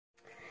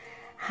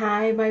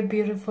Hi, my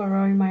beautiful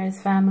Roy Myers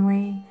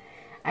family.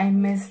 I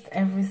missed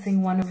every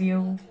single one of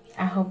you.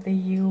 I hope that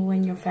you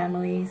and your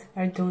families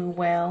are doing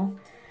well.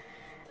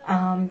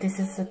 This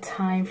is a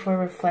time for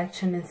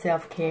reflection and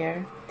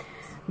self-care.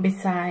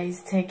 Besides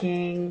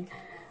taking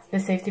the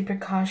safety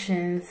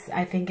precautions,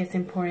 I think it's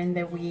important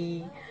that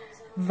we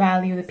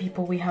value the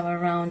people we have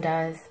around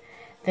us,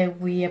 that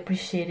we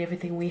appreciate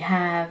everything we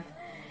have,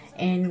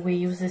 and we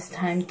use this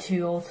time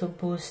to also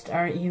boost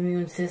our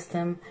immune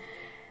system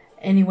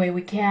any way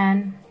we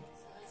can.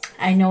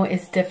 I know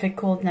it's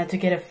difficult not to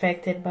get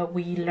affected, but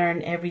we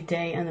learn every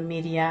day on the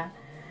media.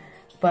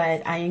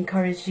 But I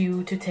encourage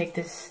you to take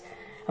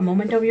a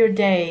moment of your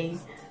day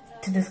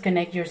to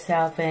disconnect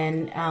yourself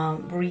and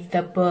read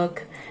the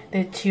book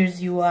that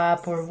cheers you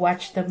up, or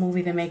watch the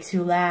movie that makes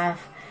you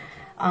laugh,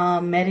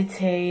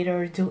 meditate,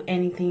 or do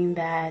anything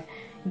that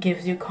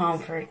gives you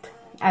comfort.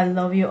 I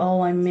love you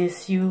all. I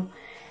miss you,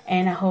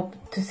 and I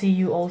hope to see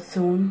you all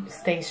soon.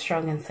 Stay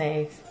strong and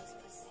safe.